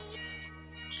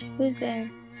Who's there?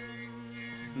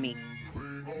 Me.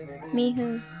 Me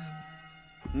who?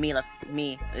 Me.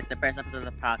 It's the first episode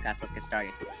of the podcast. Let's get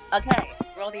started. Okay,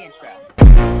 roll the intro.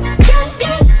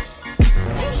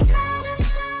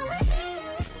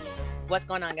 What's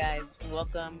going on, guys?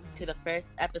 Welcome to the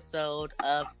first episode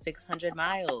of 600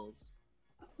 Miles.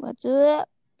 What's up?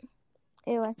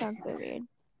 Ew, I sound so weird.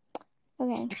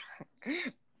 Okay.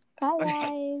 Hi,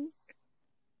 guys.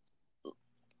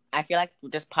 I feel like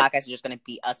this podcast is just going to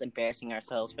be us embarrassing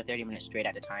ourselves for 30 minutes straight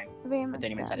at a time. Very much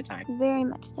 30 minutes so. at a time. Very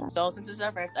much so. So, since this is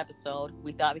our first episode,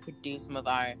 we thought we could do some of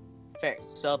our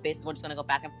first. So, basically, we're just going to go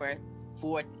back and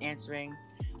forth answering,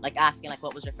 like asking, like,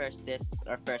 what was your first this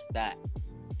or first that?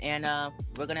 And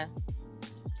we're going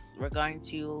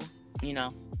to,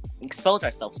 expose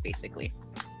ourselves, basically.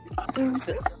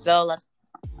 So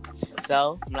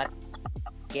let's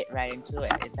get right into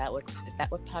it. Is that what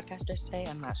podcasters say?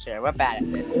 I'm not sure. We're bad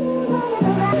at this.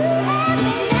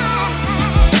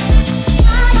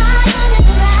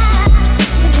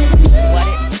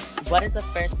 What is the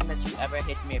first thing that you ever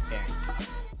hid from your parents?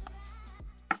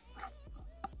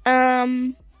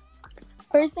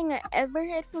 First thing I ever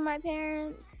hid from my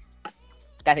parents?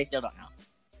 That they still don't know.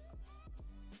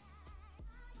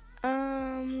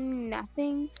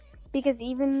 Nothing. Because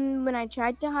even when I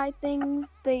tried to hide things,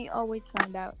 they always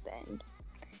found out at the end.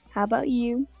 How about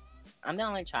you? I'm the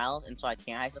only child, and so I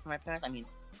can't hide stuff from my parents. I mean,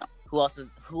 who else in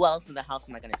the house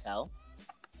am I gonna tell?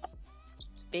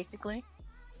 Basically.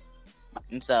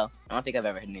 And so, I don't think I've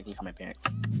ever hidden anything from my parents.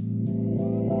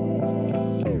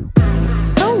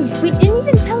 Oh, we didn't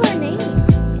even tell our names.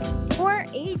 Or our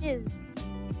ages.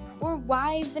 Or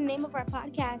why the name of our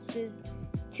podcast is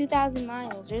 2,000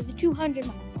 miles. Or is it 200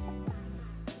 miles?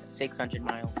 600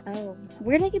 miles. Oh,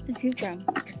 where did I get the 2 from?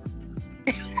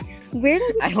 Where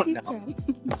did I get the 2 from?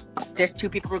 There's 2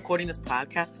 people recording this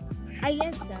podcast? I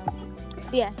guess so.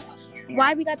 Yes. Yeah.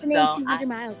 Why we got the name 200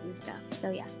 miles and stuff. So,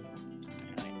 yeah.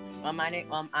 Well,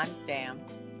 I'm Sam.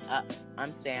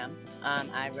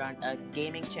 I run a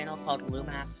gaming channel called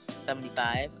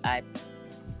Lumas75.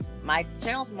 My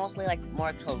channel's mostly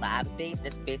more collab based.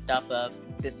 It's based off of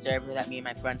this server that me and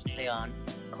my friends play on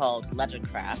called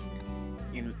Lettercraft,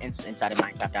 inside of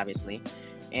Minecraft, obviously.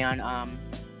 And I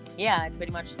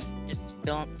pretty much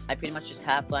just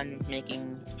have fun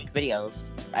making videos.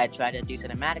 I try to do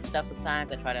cinematic stuff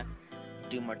sometimes. I try to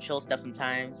do more chill stuff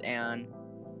sometimes, and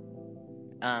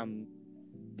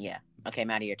yeah. Okay,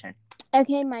 Maddie, your turn.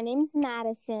 Okay, my name's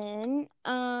Madison.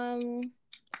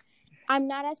 I'm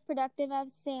not as productive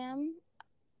as Sam.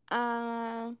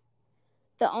 The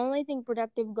only thing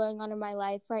productive going on in my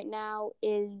life right now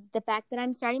is the fact that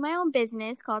I'm starting my own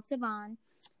business called Savon,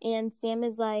 and Sam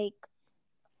is like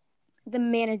the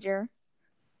manager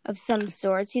of some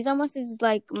sorts. He's almost as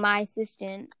like my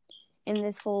assistant in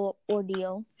this whole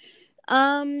ordeal.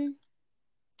 Yeah,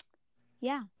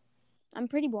 I'm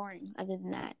pretty boring other than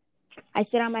that. I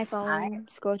sit on my phone,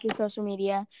 scroll through social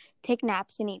media, take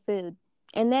naps, and eat food.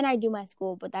 And then I do my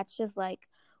school, but that's just like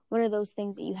one of those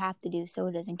things that you have to do, so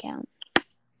it doesn't count.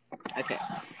 Okay.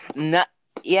 And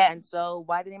so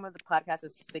why the name of the podcast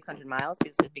is 600 miles?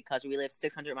 It's because we live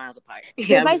 600 miles apart.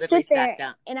 Yeah, if I sit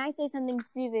there and I say something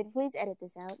stupid, please edit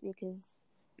this out because...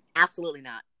 Absolutely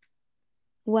not.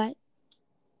 What?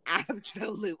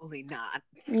 Absolutely not.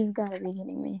 You've got to be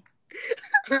kidding me.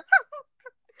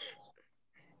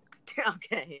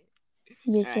 Okay.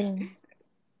 You're kidding me.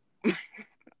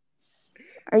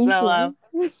 Are you serious?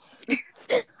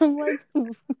 I'm like...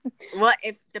 Well,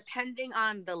 if depending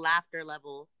on the laughter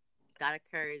level that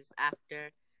occurs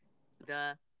after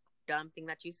the dumb thing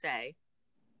that you say,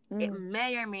 it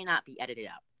may or may not be edited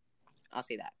out. I'll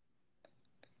say that.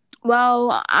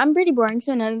 Well, I'm pretty boring,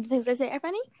 so none of the things I say are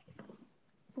funny.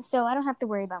 So I don't have to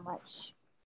worry about much.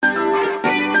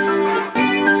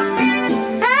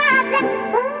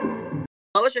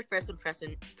 What was your first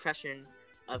impression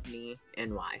of me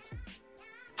and why?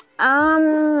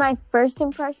 My first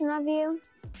impression of you?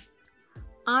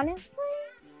 Honestly,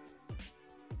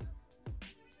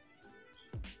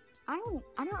 I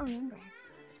don't remember.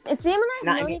 Sam and I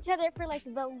have known each other for like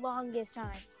the longest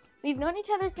time. We've known each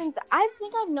other since I've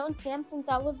known Sam since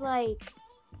I was like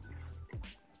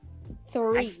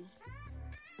 3.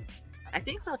 I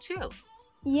think so too.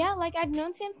 Yeah, like I've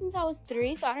known Sam since I was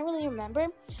 3, so I don't really remember.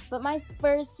 But my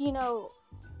first,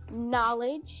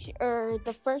 knowledge, or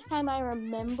the first time I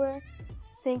remember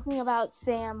thinking about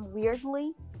Sam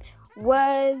weirdly,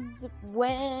 was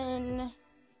when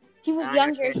he was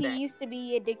younger. He used to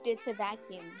be addicted to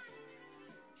vacuums.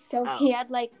 So he had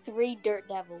like 3 dirt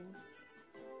devils.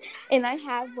 And I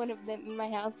have one of them in my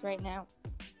house right now.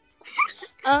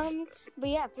 But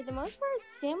yeah, for the most part,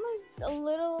 Sam was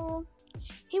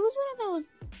he was one of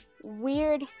those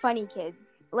weird, funny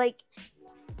kids. Like,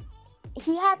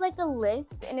 he had like a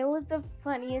lisp, and it was the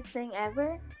funniest thing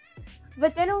ever.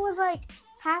 But then it was like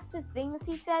half the things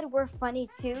he said were funny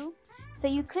too. So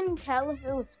you couldn't tell if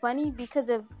it was funny because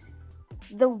of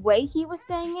the way he was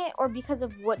saying it or because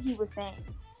of what he was saying.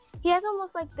 He has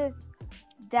almost like this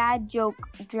dad joke,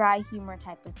 dry humor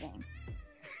type of thing.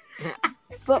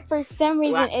 But for some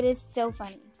reason, it is so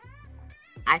funny.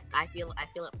 I feel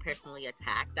personally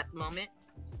attacked at the moment.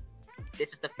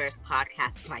 This is the first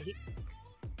podcast fight.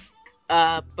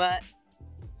 But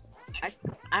I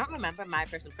don't remember my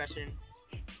first impression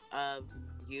of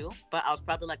you, but I was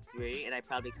probably like 3 and I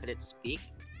probably couldn't speak,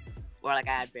 or like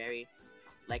I had very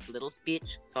like little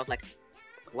speech, so I was like,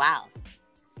 wow,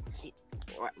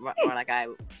 or like I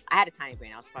had a tiny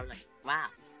brain. I was probably like, wow,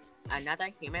 another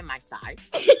human my size.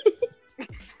 I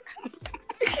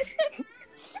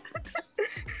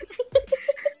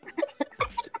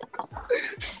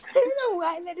don't know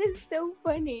why that is so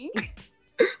funny.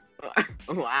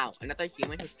 Wow, another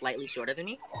human who's slightly shorter than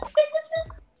me.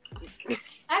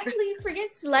 Actually,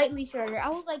 forget slightly shorter. I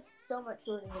was like so much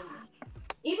shorter than you.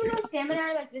 Even though Sam and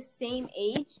I are like the same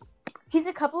age, he's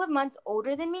a couple of months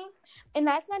older than me, and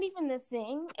that's not even the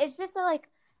thing. It's just that like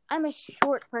I'm a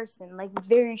short person, like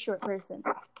very short person.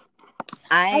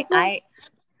 I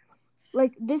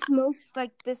like this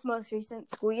most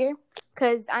recent school year,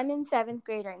 because I'm in 7th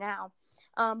grade right now.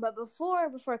 But before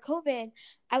COVID,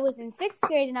 I was in 6th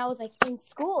grade and I was like in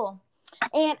school,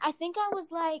 and I think I was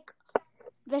like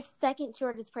the second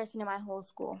shortest person in my whole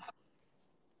school.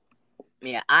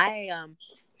 Yeah,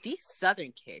 these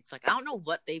Southern kids, like I don't know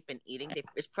what they've been eating.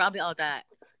 It's probably all that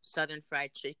Southern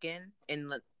fried chicken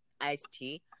and iced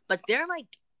tea, but they're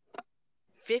like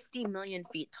 50 million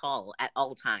feet tall at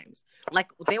all times.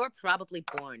 Like they were probably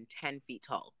born 10 feet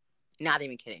tall. Not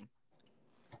even kidding.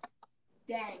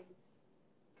 Dang.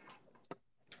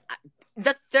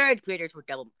 The 3rd graders were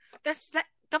double. The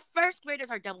 1st graders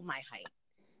are double my height.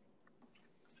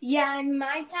 Yeah, in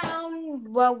my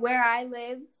town, well, where I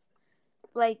live,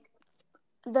 like,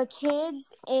 the kids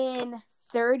in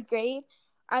 3rd grade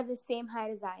are the same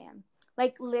height as I am.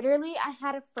 Like, literally, I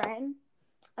had a friend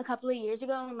a couple of years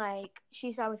ago, and, like,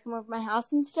 she saw us come over to my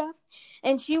house and stuff,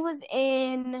 and she was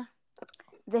in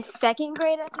the 2nd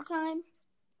grade at the time,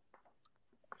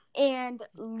 and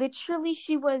literally,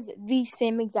 she was the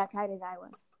same exact height as I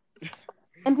was.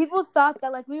 And people thought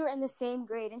that, like, we were in the same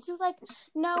grade. And she was like,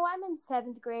 no, I'm in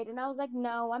 7th grade. And I was like,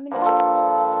 no, I'm in...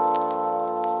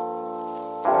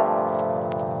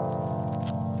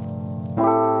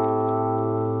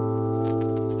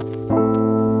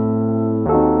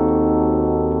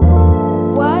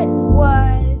 What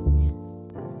was...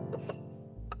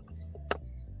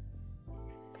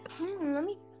 let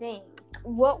me think.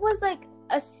 What was, like,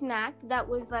 a snack that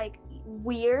was, like,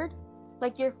 weird?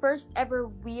 Like, your first ever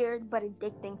weird but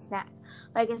addicting snack.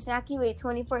 Like, a snack you ate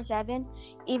 24/7,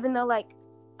 even though, like,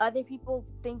 other people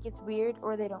think it's weird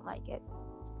or they don't like it.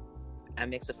 A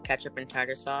mix of ketchup and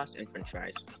tartar sauce and french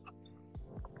fries.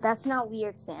 That's not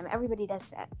weird, Sam. Everybody does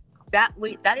that.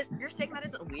 You're saying that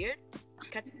isn't weird?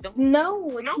 No,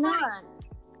 it's not.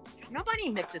 Nobody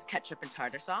mixes ketchup and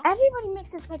tartar sauce. Everybody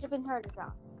mixes ketchup and tartar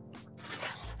sauce.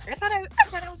 I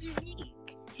thought it was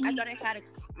unique. I thought I had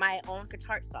my own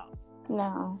tartar sauce.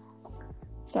 No.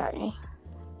 Sorry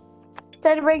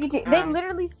to break it to you. They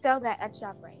literally sell that at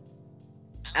ShopRite.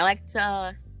 I like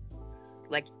to,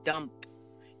 like, dump,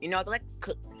 you know,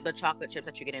 the chocolate chips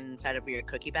that you get inside of your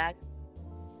cookie bag?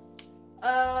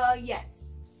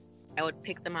 Yes. I would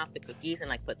pick them off the cookies and,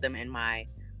 like, put them in my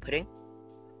pudding.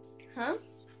 Huh?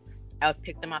 I would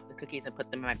pick them off the cookies and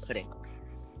put them in my pudding.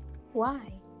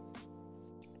 Why?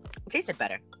 It tasted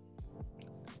better.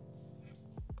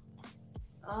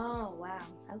 Oh, wow.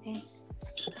 Okay.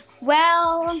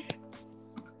 Well,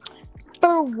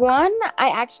 for one, I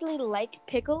actually like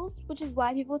pickles, which is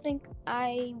why people think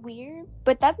I'm weird.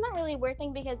 But that's not really a weird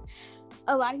thing because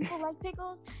a lot of people like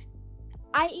pickles.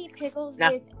 I eat pickles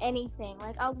with anything.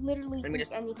 Like, I'll literally eat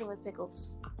anything with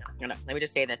pickles. No, let me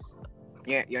just say this.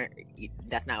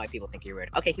 That's not why people think you're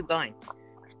weird. Okay, keep going.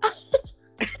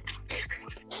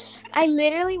 I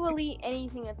literally will eat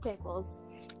anything with pickles.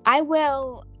 I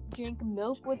will drink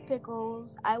milk with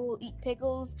pickles. I will eat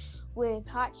pickles with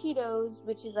hot Cheetos,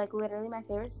 which is like literally my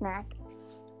favorite snack.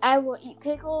 I will eat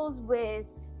pickles with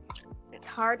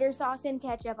tartar sauce and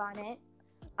ketchup on it.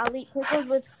 I'll eat pickles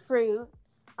with fruit.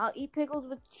 I'll eat pickles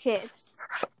with chips.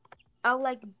 I'll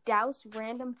like douse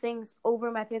random things over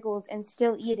my pickles and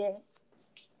still eat it.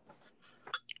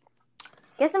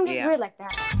 Guess I'm just weird like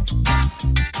that.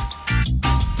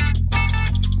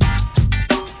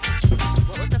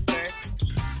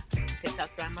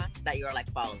 that you're like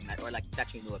following that, or like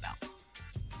that you knew about?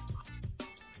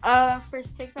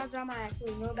 First TikTok drama I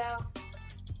actually knew about.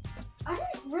 I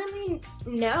don't really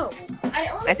know. I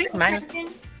only think pay mine is-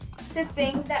 attention to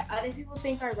things that other people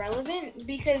think are relevant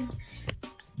because,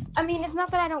 I mean, it's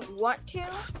not that I don't want to.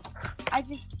 I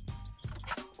just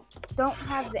don't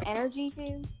have the energy to.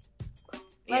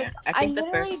 Like, Yeah, I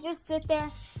literally just sit there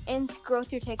and scroll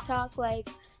through TikTok. Like,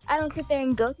 I don't sit there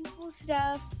and go through cool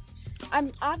stuff.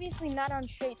 I'm obviously not on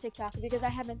straight TikTok because I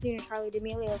haven't seen a Charlie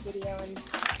D'Amelio video in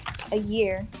a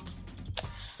year.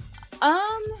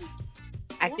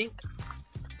 I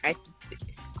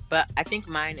think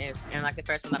mine is, and like the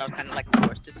first one that I was kind of like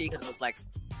forced to see because it was like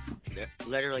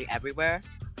literally everywhere,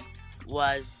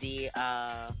 was the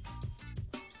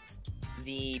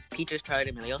Peaches Charlie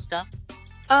D'Amelio stuff.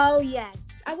 Oh yes,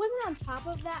 I wasn't on top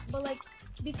of that, but like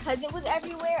because it was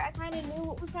everywhere, I kind of knew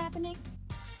what was happening.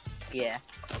 Yeah.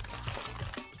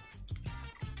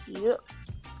 Yep.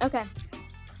 Okay.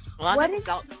 Well, What a is-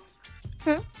 lot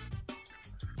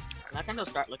of times I'll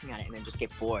start looking at it and then just get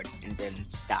bored and then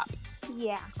stop.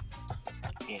 Yeah.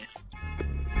 Yeah.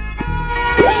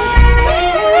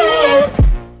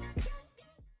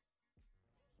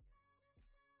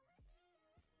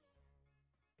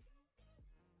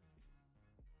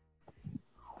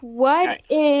 What Right.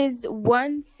 is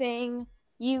one thing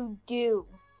you do?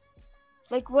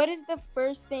 Like, what is the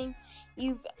first thing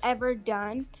you've ever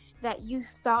done that you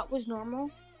thought was normal,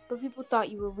 but people thought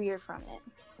you were weird from it?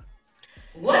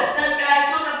 What's up,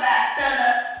 guys? Welcome back to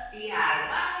the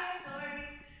DIY story.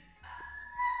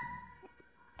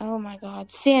 Oh my God,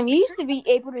 Sam, you used to be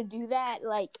able to do that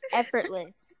like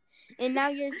effortless, and now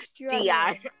you're struggling.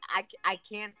 Yeah, I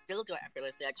can still do it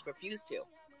effortlessly. I just refuse to.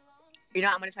 You know,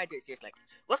 I'm gonna try to do it seriously.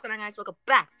 What's going on, guys? Welcome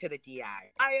back to the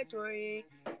DIY story.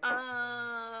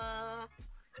 I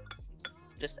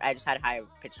just had a higher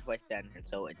pitched voice then, and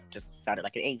so it just sounded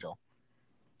like an angel.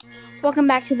 Welcome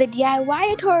back to the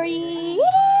DIY-atory.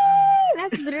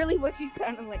 That's literally what you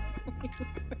sounded like.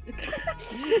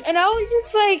 And I was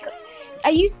just like, I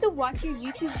used to watch your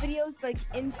YouTube videos like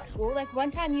in school. Like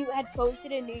one time you had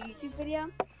posted a new YouTube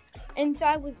video, and so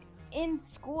I was in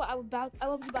school. I was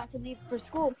about to leave for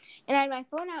school, and I had my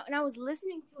phone out, and I was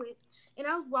listening to it, and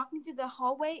I was walking through the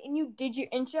hallway, and you did your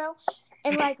intro.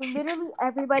 And, like, literally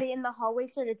everybody in the hallway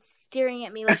started staring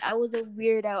at me like I was a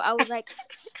weirdo. I was like,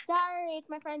 sorry, it's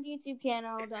my friend's YouTube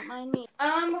channel. Don't mind me.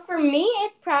 For me,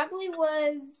 it probably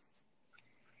was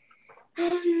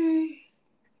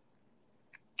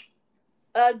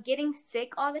getting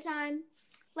sick all the time.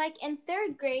 Like, in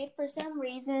 3rd grade, for some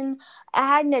reason, I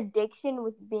had an addiction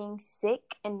with being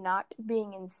sick and not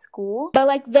being in school. But,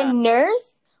 like, the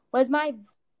nurse was my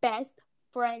best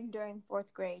friend during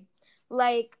 4th grade.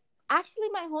 Like, actually,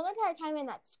 my whole entire time in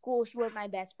that school, she was my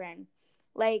best friend.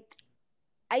 Like,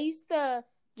 I used to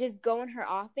just go in her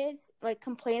office, like,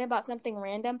 complain about something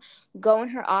random, go in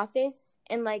her office,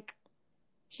 and, like,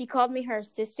 she called me her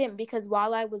assistant because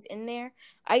while I was in there,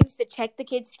 I used to check the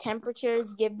kids'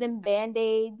 temperatures, give them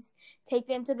Band-Aids, take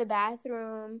them to the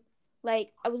bathroom.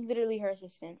 Like, I was literally her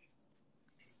assistant.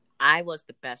 I was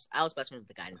best friend with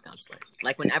the guidance counselor.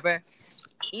 Like, whenever,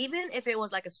 even if it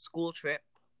was like a school trip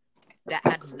that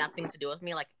had nothing to do with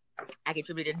me, like I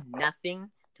contributed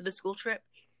nothing to the school trip,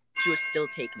 she would still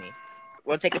take me.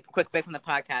 We'll take a quick break from the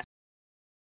podcast.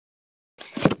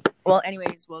 Well,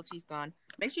 anyways, while she's gone,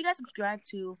 make sure you guys subscribe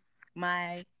to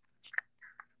my.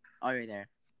 Oh, you're there.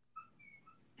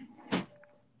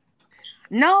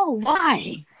 No,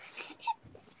 why?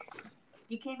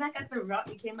 You came back at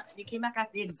You came back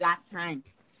at the exact time.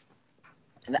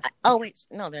 Oh wait,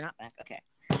 no, they're not back. Okay.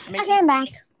 I'm back.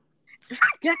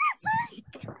 Yes.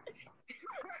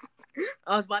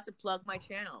 I was about to plug my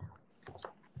channel.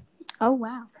 Oh,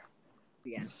 wow.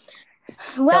 Yeah.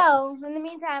 Well, in the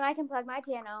meantime, I can plug my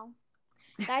channel.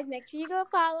 Guys, make sure you go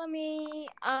follow me.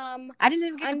 I didn't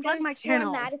even get to plug my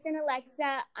channel. Madison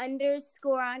Alexa _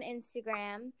 on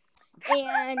Instagram.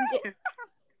 And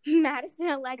Madison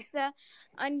Alexa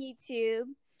on YouTube.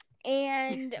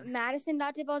 And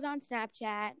Madison.Devils on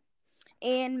Snapchat.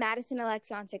 And Madison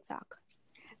Alexa on TikTok.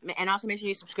 And also make sure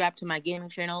you subscribe to my gaming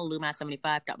channel,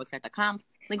 lumas75.wixsite.com.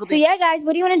 Link will So yeah, guys,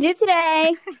 what do you want to do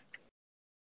today?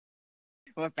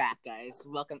 We're back, guys.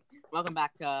 Welcome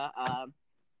back to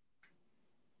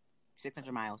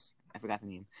 600 miles. I forgot the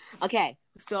name. Okay,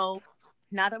 so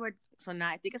now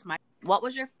I think it's my. What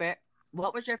was your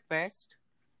first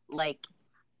like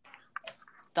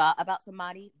thought about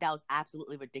somebody that was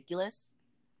absolutely ridiculous?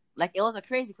 Like, it was a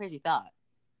crazy thought,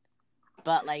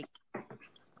 but like.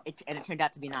 It turned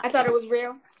out to be not. I thought it was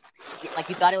real. Like,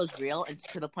 you thought it was real, and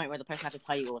to the point where the person had to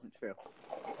tell you it wasn't true.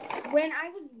 When I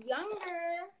was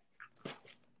younger,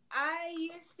 I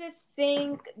used to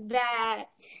think that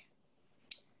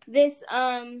this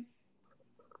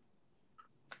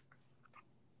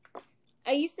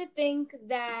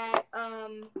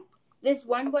this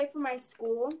one boy from my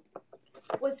school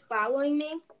was following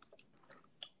me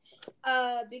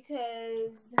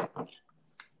because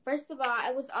first of all,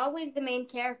 I was always the main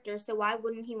character, so why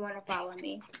wouldn't he want to follow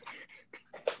me?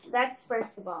 That's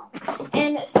first of all.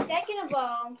 And second of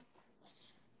all,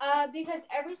 because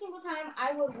every single time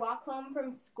I would walk home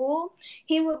from school,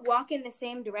 he would walk in the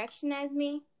same direction as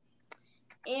me.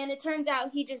 And it turns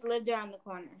out he just lived around the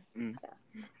corner. So.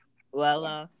 Well,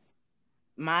 yeah.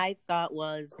 My thought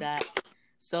was that,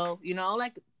 so,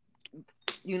 like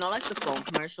the phone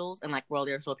commercials and, like, where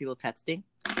they'll show people texting?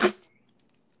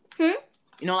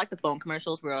 Like the phone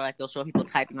commercials where, like, they'll show people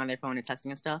typing on their phone and texting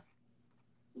and stuff?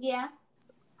 Yeah.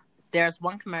 There's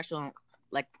one commercial,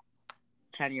 like,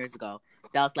 10 years ago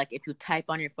that was like, if you type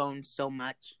on your phone so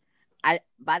much,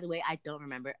 by the way, I don't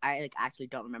remember. I actually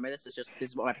don't remember this. This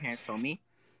is what my parents told me.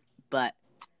 But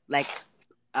like,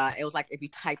 it was like if you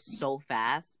type so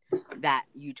fast that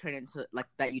you turn into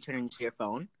your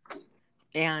phone.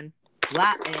 And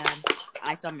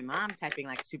I saw my mom typing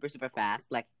like super, super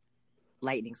fast, like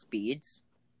lightning speeds.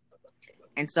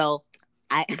 And so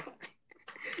I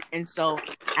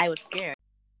was scared.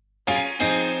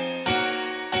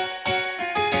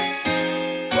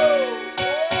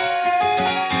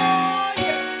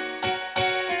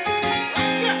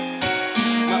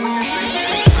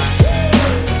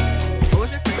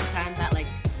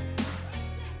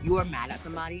 You were mad at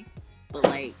somebody, but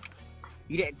like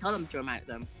you didn't tell them that you were mad at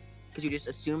them because you just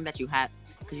assumed that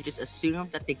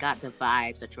they got the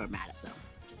vibes that you were mad at them.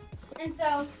 And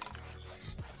so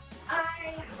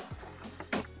I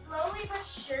slowly but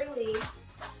surely.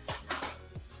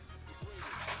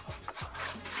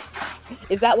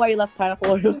 Is that why you left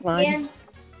pineapple Oreo slimes?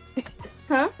 Yeah.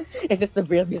 Huh? Is this the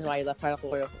real reason why you left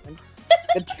pineapple Oreo slimes?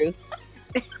 The truth?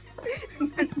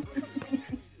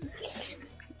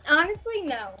 Honestly,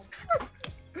 no.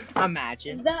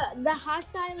 Imagine. The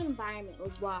hostile environment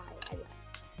was why I left.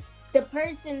 The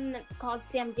person called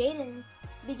Sam Jaden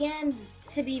began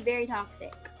to be very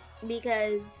toxic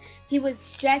because he was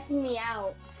stressing me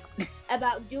out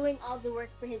about doing all the work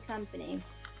for his company.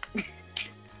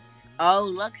 Oh,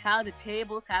 look how the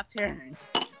tables have turned.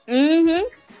 Mm-hmm.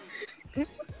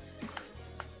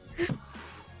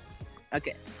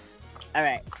 Okay. All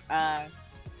right.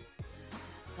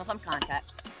 For some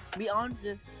context, I owned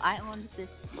this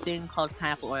thing called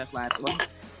Pineapple Oreo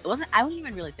Slimes. I wouldn't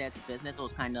even really say it's a business. It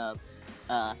was kind of,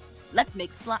 let's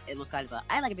make slime. It was kind of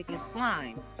I like making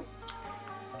slime.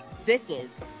 This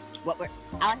is I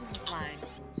like making slime,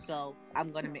 so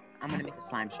I'm gonna make a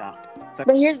slime shop.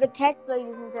 But here's the catch,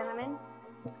 ladies and gentlemen.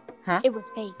 Huh? It was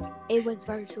fake. It was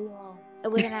virtual.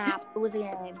 It was an app. It was a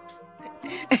game.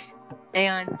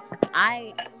 And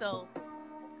I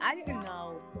didn't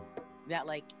know that,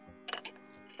 like,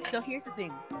 so here's the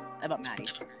thing about Maddie.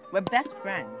 We're best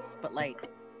friends, but like,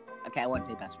 okay, I wouldn't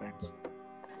say best friends.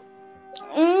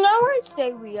 No, I'd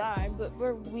say we are, but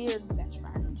we're weird best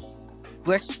friends.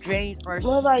 We're strange, we're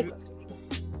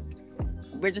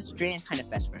the strange kind of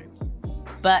best friends.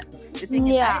 But the thing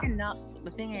is, I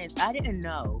didn't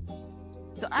know.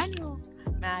 So I knew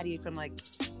Maddie from the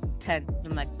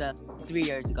 3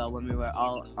 years ago when we were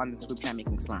all on this group chat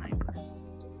making slime.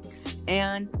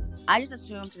 And I just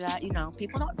assumed that,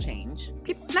 people don't change.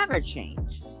 People never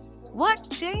change. What?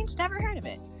 Change? Never heard of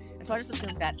it. And so I just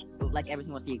assumed that, like,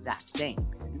 everything was the exact same.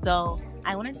 So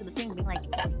I went into the thing being like,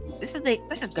 this is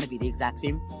going to be the exact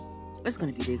same. This is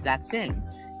going to be the exact same.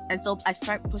 And so I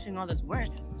start pushing all this work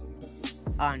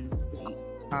on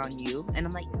you. And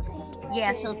I'm like,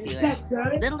 yeah, she'll do it.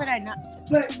 Little did I know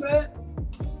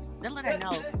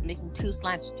making two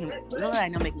slimes was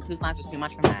too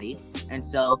much for Maddie. And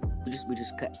so we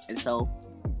just cut. And so,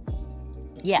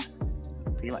 yeah,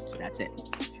 pretty much that's it.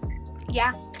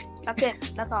 Yeah, that's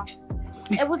it. That's all.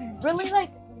 It was really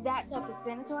like that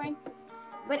self-explanatory,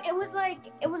 but it was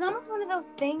almost one of those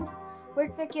things where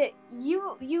it's like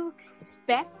you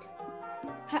expect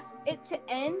it to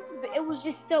end, but it was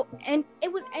just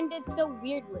it was ended so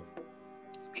weirdly.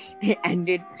 It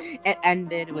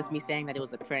ended with me saying that it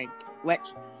was a prank,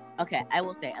 which, okay, I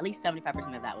will say at least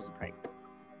 75% of that was a prank.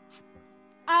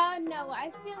 No,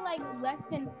 I feel like less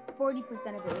than 40%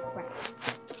 of it was a prank.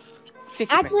 50%.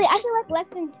 Actually, I feel like less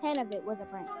than 10 of it was a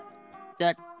prank.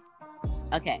 So,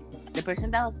 okay, the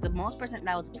most percent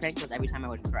that was a prank was every time I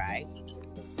would cry.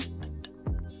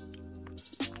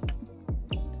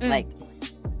 Like,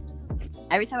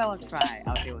 every time I would cry, I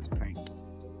would say it was a prank.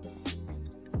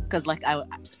 Because, like, I would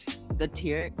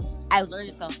literally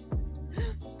just go,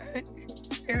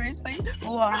 Seriously?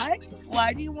 Why?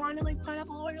 Why do you want to like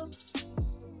pineapple Oreos?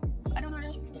 I don't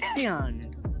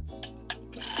understand.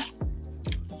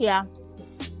 Yeah.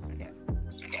 Okay.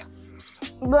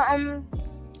 But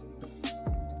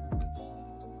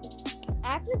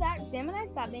after that, Sam and I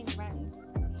stopped being friends.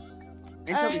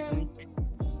 Until recently.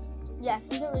 Yes,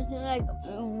 until recently. Like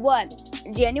what?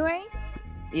 January?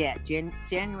 Yeah,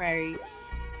 January.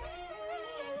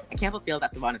 I can't but feel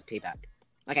that Savannah's payback.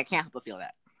 Like, I can't help but feel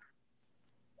that.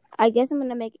 I guess I'm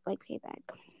gonna make it like payback.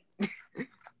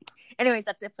 Anyways,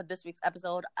 that's it for this week's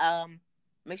episode.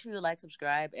 Make sure you like,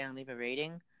 subscribe, and leave a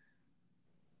rating.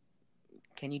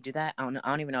 Can you do that? I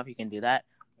don't even know if you can do that.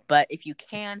 But if you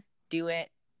can, do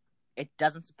it. It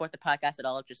doesn't support the podcast at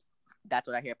all. Just that's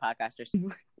what I hear podcasters.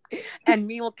 And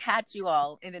we will catch you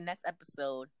all in the next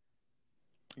episode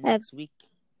next week.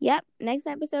 Yep, next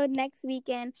episode next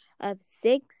weekend of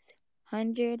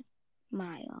 600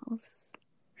 miles.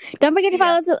 Don't forget to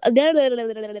follow us.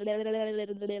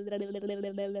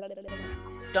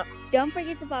 Don't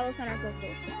forget to follow us on our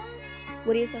socials.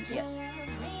 What are your socials? Yes.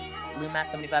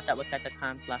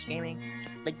 Lumas75.website.com/gaming.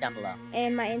 Link down below.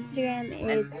 And my Instagram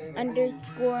is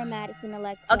 _Madison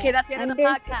Alexa. Okay, that's the end of the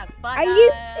podcast. Bye, Are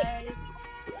guys. you?